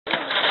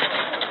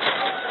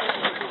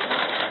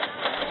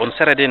On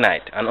Saturday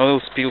night, an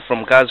oil spill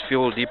from gas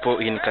fuel depot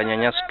in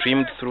Kanyanya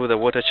streamed through the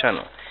water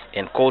channel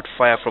and caught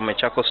fire from a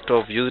charcoal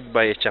stove used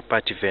by a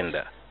chapati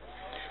vendor.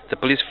 The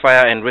police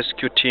fire and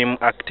rescue team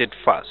acted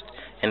fast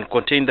and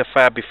contained the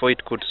fire before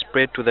it could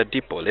spread to the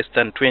depot less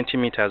than 20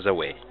 meters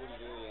away.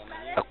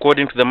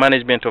 According to the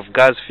management of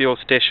gas fuel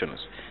stations,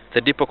 the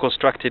depot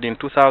constructed in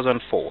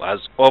 2004 has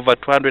over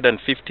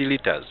 250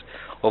 liters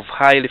of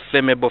highly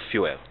flammable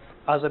fuel.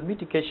 As a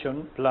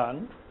mitigation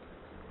plan,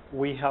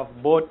 we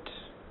have bought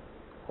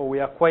or we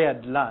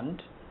acquired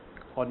land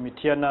on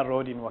Mitiana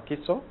Road in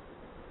Wakiso,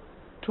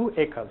 2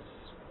 acres,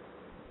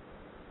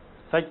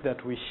 such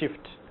that we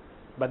shift.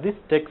 But this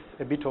takes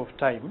a bit of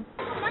time.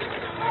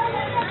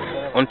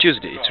 On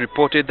Tuesday, it's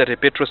reported that a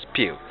petrol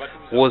spill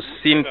was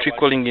seen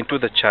trickling into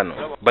the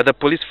channel, but the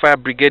police fire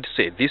brigade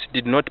said this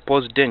did not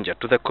pose danger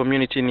to the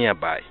community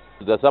nearby.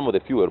 Some of the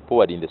fuel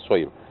poured in the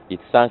soil. It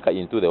sank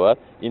into the what?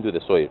 Into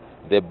the soil.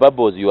 The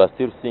bubbles you are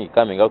still seeing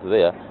coming out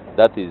there,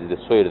 that is the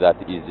soil that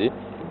is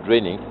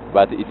draining,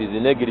 but it is a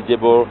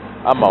negligible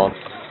amount.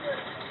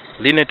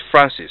 Lynette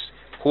Francis,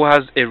 who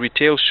has a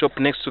retail shop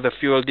next to the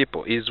fuel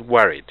depot, is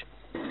worried.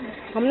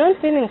 I'm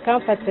not feeling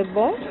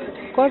comfortable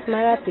because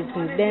my life is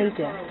in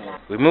danger.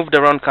 We moved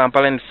around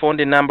Kampala and found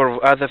a number of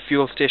other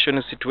fuel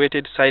stations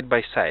situated side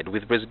by side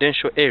with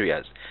residential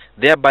areas,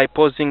 thereby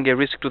posing a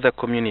risk to the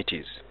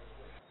communities.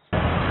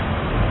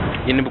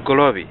 In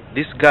Bugolobi,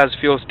 this gas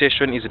fuel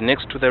station is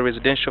next to the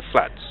residential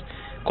flats,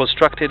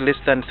 constructed less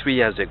than 3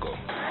 years ago.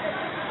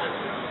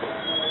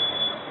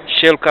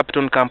 Shell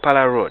Capital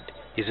Kampala Road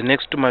is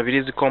next to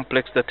Mavirizi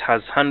complex that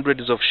has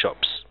hundreds of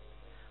shops.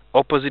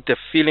 Opposite the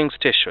filling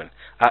station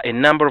are a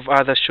number of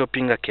other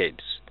shopping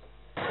arcades.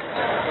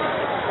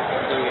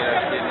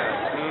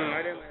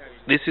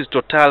 This is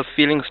Total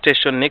filling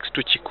station next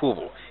to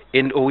Chikuvu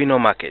and Owino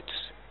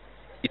markets.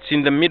 It's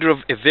in the middle of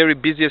a very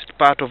busiest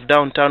part of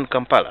downtown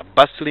Kampala,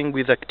 bustling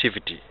with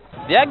activity.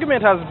 The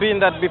argument has been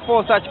that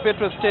before such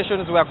petrol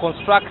stations were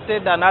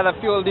constructed and other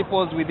fuel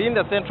depots within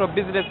the central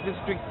business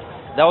district,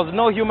 there was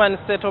no human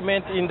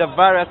settlement in the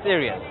various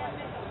areas.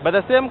 But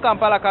the same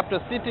Kampala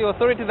Capital City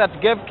Authority that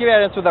gave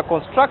clearance to the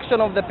construction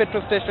of the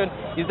petrol station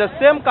is the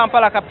same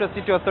Kampala Capital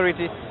City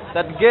Authority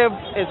that gave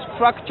a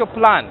structure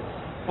plan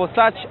for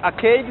such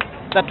arcades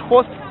that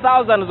host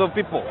thousands of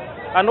people.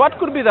 And what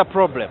could be the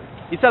problem?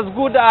 It's as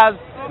good as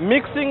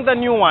mixing the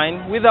new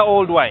wine with the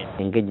old wine.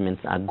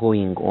 Engagements are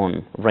going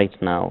on right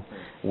now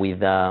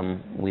with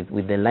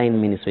the line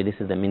ministry. This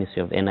is the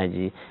Ministry of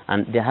Energy,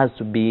 and there has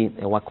to be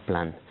a work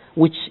plan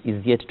which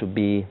is yet to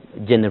be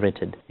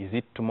generated. Is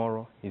it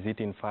tomorrow? Is it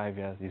in 5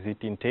 years? Is it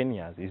in 10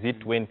 years? Is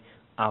it when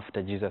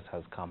after Jesus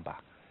has come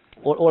back?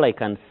 All I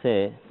can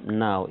say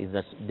now is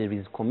that there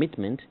is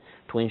commitment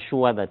to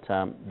ensure that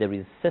there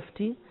is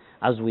safety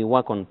as we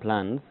work on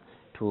plans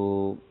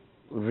to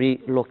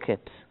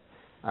relocate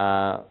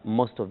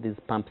most of these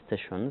pump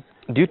stations.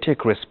 Do you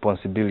take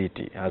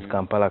responsibility as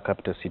Kampala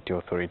Capital City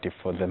Authority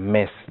for the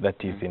mess that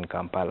is in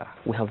Kampala?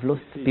 We have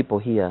lost people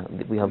here.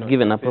 We have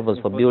given approvals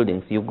for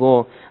buildings. You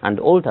go and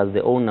alter as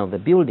the owner of the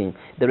building.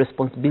 The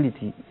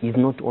responsibility is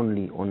not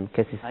only on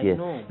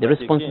KCCA. The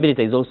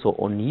responsibility is also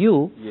on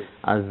you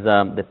as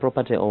the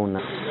property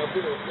owner.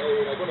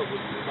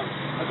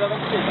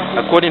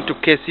 According to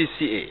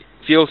KCCA,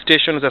 fuel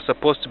stations are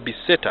supposed to be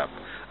set up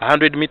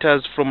 100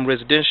 meters from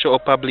residential or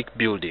public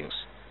buildings.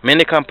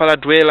 Many Kampala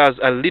dwellers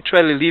are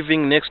literally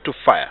living next to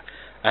fire,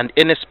 and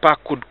any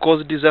spark could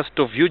cause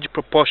disaster of huge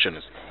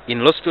proportions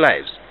in lost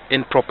lives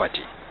and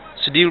property.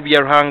 Sudhir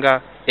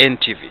Byarhanga,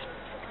 NTV.